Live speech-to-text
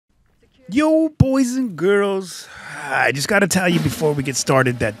Yo, boys and girls, I just gotta tell you before we get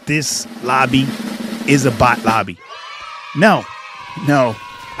started that this lobby is a bot lobby. No,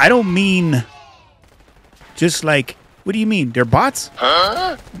 I don't mean just like, what do you mean? They're bots?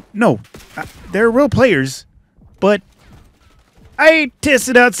 Huh? No, they're real players, but I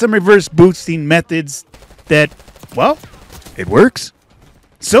tested out some reverse boosting methods that, well, it works.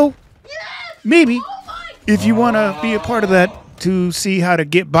 So, maybe, if you want to be a part of that to see how to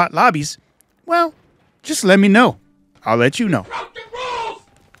get bot lobbies, well, just let me know. I'll let you know.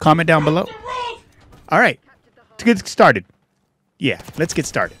 Comment down below. All right, to get started. Yeah, let's get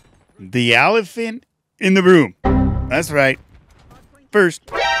started. The elephant in the room. That's right. First,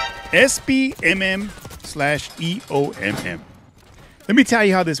 SBMM/EOMM. Let me tell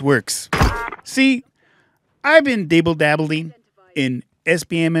you how this works. See, I've been dabbling in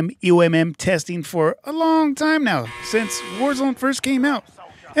SBMM, EOMM testing for a long time now, since Warzone first came out.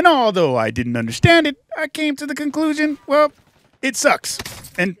 And although I didn't understand it, I came to the conclusion, well, it sucks.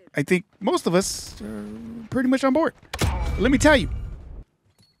 And I think most of us are pretty much on board. But let me tell you,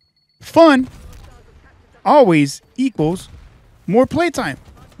 fun always equals more playtime,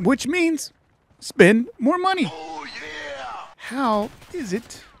 which means spend more money. Oh, yeah. How is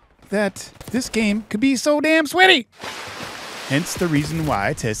it that this game could be so damn sweaty? Hence the reason why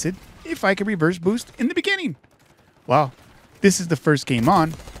I tested if I could reverse boost in the beginning. Well, this is the first game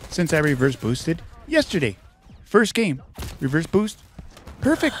on since I reverse boosted yesterday. First game, reverse boost,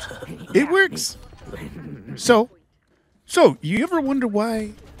 perfect. It works. So you ever wonder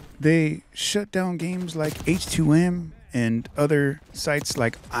why they shut down games like H2M and other sites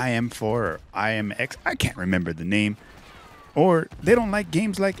like IM4 or IMX? I can't remember the name. Or they don't like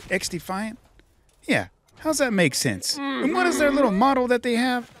games like XDefiant? Yeah. How's that make sense? And what is their little motto that they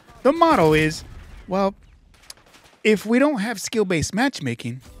have? The motto is, well, if we don't have skill-based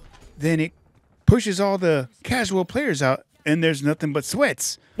matchmaking, then it pushes all the casual players out and there's nothing but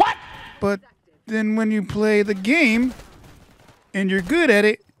sweats. What? But then when you play the game and you're good at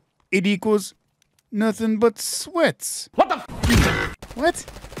it, it equals nothing but sweats. What the f? What?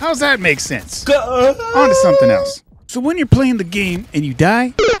 How's that make sense? On to something else. So when you're playing the game and you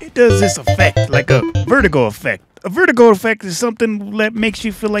die, it does this effect, like a vertigo effect. A vertigo effect is something that makes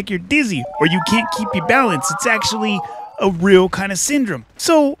you feel like you're dizzy or you can't keep your balance. It's actually a real kind of syndrome.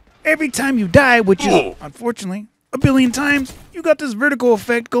 So every time you die, which is unfortunately a billion times, you got this vertigo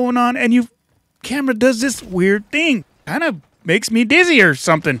effect going on and your camera does this weird thing. Kind of makes me dizzy or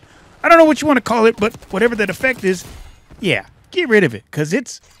something. I don't know what you want to call it, but whatever that effect is, yeah, get rid of it because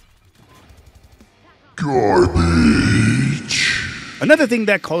it's garbage. Another thing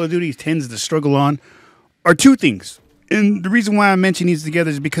that Call of Duty tends to struggle on are two things. And the reason why I mention these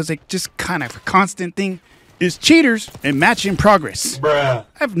together is because they just kind of a constant thing is cheaters and match in progress. Bruh. I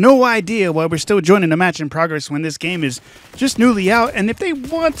have no idea why we're still joining a match in progress when this game is just newly out. And if they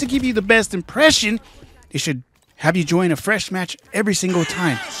want to give you the best impression, they should have you join a fresh match every single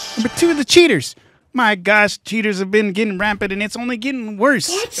time. Number two, the cheaters. My gosh, cheaters have been getting rampant and it's only getting worse.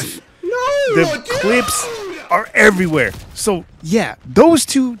 What? No, the clips are everywhere. So yeah, those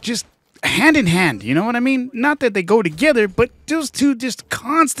two just hand in hand, you know what I mean? Not that they go together, but those two just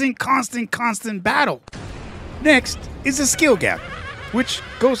constant battle. Next is the skill gap, which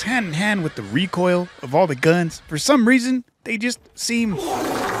goes hand in hand with the recoil of all the guns. For some reason, they just seem,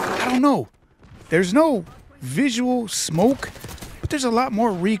 I don't know. There's no visual smoke, but there's a lot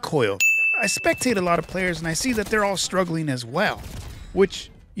more recoil. I spectate a lot of players and I see that they're all struggling as well,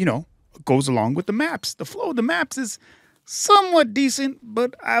 which, you know, goes along with the maps. The flow of the maps is somewhat decent,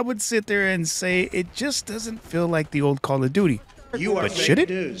 but I would sit there and say it just doesn't feel like the old Call of Duty. But should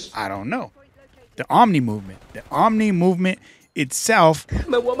it? I don't know. The Omni movement itself,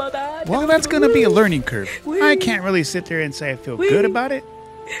 well, that's going to be a learning curve. I can't really sit there and say I feel good about it,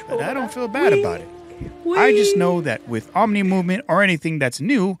 but I don't feel bad about it. I just know that with Omni movement or anything that's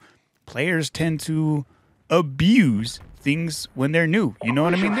new, players tend to abuse things when they're new. You know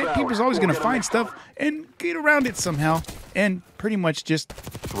what I mean? People's always going to find stuff and get around it somehow and pretty much just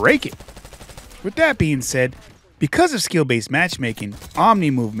break it. With that being said, because of skill-based matchmaking,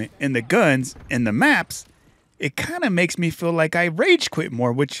 Omni movement, and the guns and the maps, it kind of makes me feel like I rage quit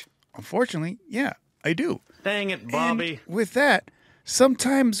more, which unfortunately, yeah, I do. Dang it, Bobby. And with that,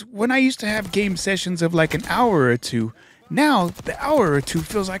 sometimes when I used to have game sessions of like an hour or two, now the hour or two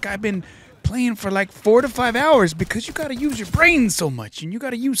feels like I've been playing for like 4 to 5 hours because you got to use your brain so much and you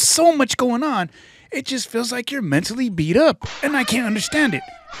got to use so much going on. It just feels like you're mentally beat up and I can't understand it.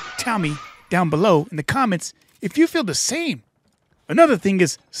 Tell me down below in the comments if you feel the same. Another thing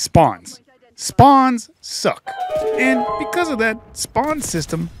is spawns. Spawns suck. And because of that spawn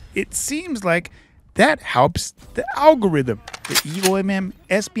system, it seems like that helps the algorithm, the EOMM,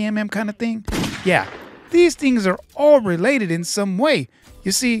 SBMM kind of thing. Yeah, these things are all related in some way.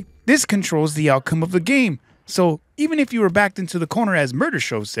 You see, this controls the outcome of the game. So even if you were backed into the corner, as Murder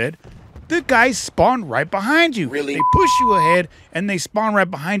Show said, the guys spawn right behind you. Really? They push you ahead and they spawn right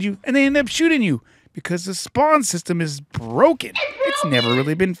behind you and they end up shooting you because the spawn system is broken. It's never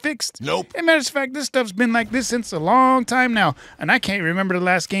really been fixed. Nope. As a matter of fact, this stuff's been like this since a long time now, and I can't remember the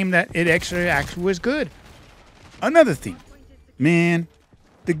last game that it actually was good. Another thing, man,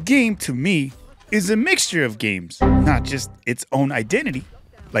 the game to me is a mixture of games, not just its own identity,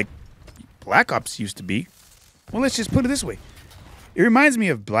 like Black Ops used to be. Well, let's just put it this way. It reminds me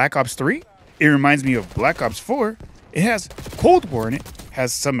of Black Ops 3. It reminds me of Black Ops 4. It has Cold War in it,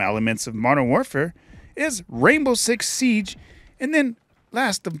 has some elements of Modern Warfare. It has Rainbow Six Siege, and then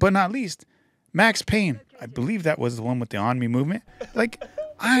last but not least, Max Payne. I believe that was the one with the on me movement. Like,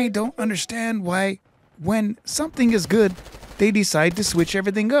 I don't understand why when something is good, they decide to switch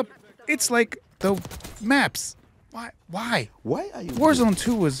everything up. It's like the maps. Why? Why are you Warzone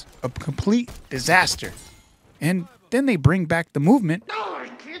 2 was a complete disaster. And then they bring back the movement. I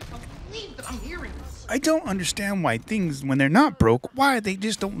can't believe that I'm hearing this. I don't understand why things, when they're not broke, why they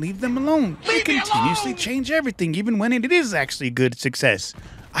just don't leave them alone. They continuously change everything, even when it is actually a good success.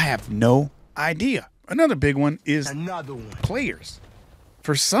 I have no idea. Another big one is players.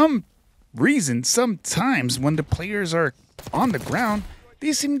 For some reason, sometimes when the players are on the ground,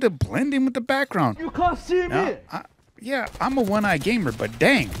 they seem to blend in with the background. You can't see me. Yeah, I'm a one-eye gamer, but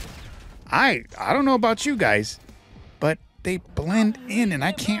dang, I don't know about you guys, but they blend in and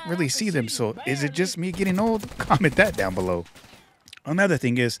I can't really see them. So is it just me getting old? Comment that down below. Another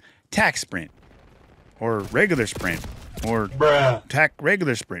thing is tac sprint or regular sprint or tac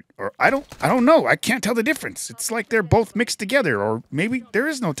regular sprint, or I don't know. I can't tell the difference. It's like they're both mixed together, or maybe there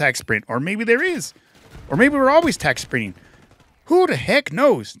is no tac sprint, or maybe there is, or maybe we're always tac sprinting. Who the heck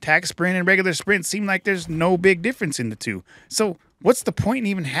knows? Tac sprint and regular sprint seem like there's no big difference in the two. So what's the point in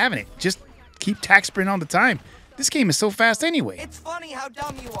even having it? Just keep tac sprint all the time. This game is so fast anyway. It's funny how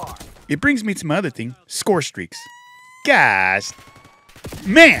dumb you are. It brings me to my other thing, score streaks. Gosh,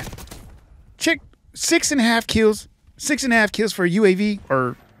 man, check 6.5 kills, 6.5 kills for a UAV,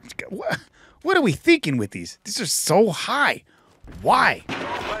 or what are we thinking with these? These are so high. Why?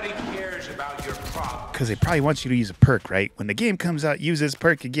 Nobody cares about your problem. Because they probably want you to use a perk, right? When the game comes out, use this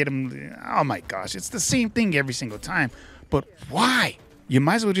perk to get them. Oh my gosh, it's the same thing every single time. But why? You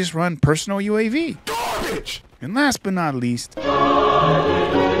might as well just run personal UAV. Garbage! And last but not least,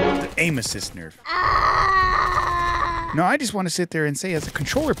 the aim assist nerf. No, I just want to sit there and say, as a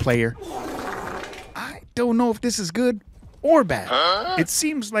controller player, I don't know if this is good or bad. It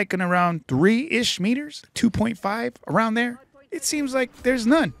seems like in around 3-ish meters, 2.5, around there. It seems like there's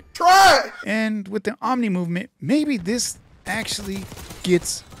none. Try! And with the Omni movement, maybe this actually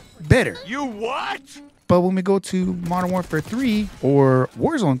gets better. You what? But when we go to Modern Warfare 3 or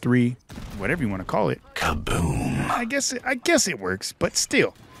Warzone 3, whatever you want to call it, Kaboom. I guess it works, but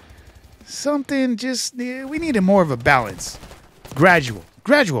still, something just, we needed more of a balance. Gradual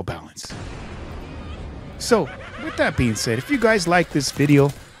balance. So, with that being said, if you guys like this video,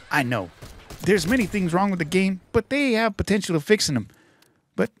 I know there's many things wrong with the game, but they have potential of fixing them.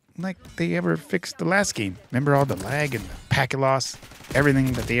 But like they ever fixed the last game. Remember all the lag and the packet loss,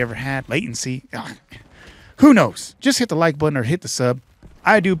 everything that they ever had, latency. Who knows? Just hit the like button or hit the sub.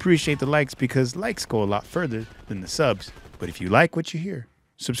 I do appreciate the likes because likes go a lot further than the subs. But if you like what you hear,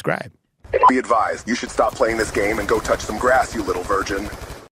 subscribe. Be advised, you should stop playing this game and go touch some grass, you little virgin.